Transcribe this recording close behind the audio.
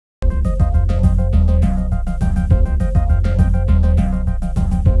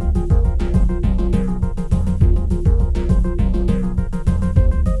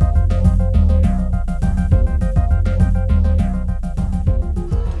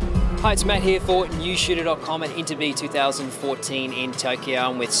Hi, it's Matt here for newsshooter.com at InterBee 2014 in Tokyo.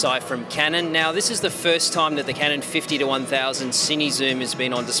 I'm with Sai from Canon. Now, this is the first time that the Canon 50-1000 Cine Zoom has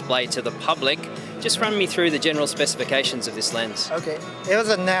been on display to the public. Just run me through the general specifications of this lens. Okay, it was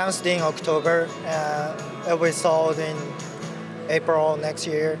announced in October. It will be sold in April next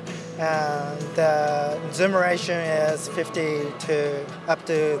year. And the zoom ratio is 50 to up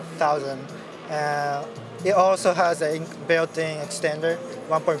to 1000. It also has a built-in extender,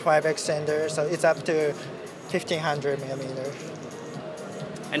 1.5 extender, so it's up to 1500 millimeters.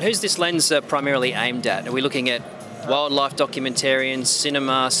 And who's this lens primarily aimed at? Are we looking at wildlife documentarians,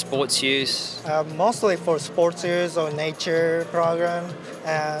 cinema, sports use? Mostly for sports use or nature program.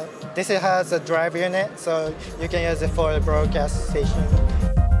 This has a drive unit, so you can use it for a broadcast station.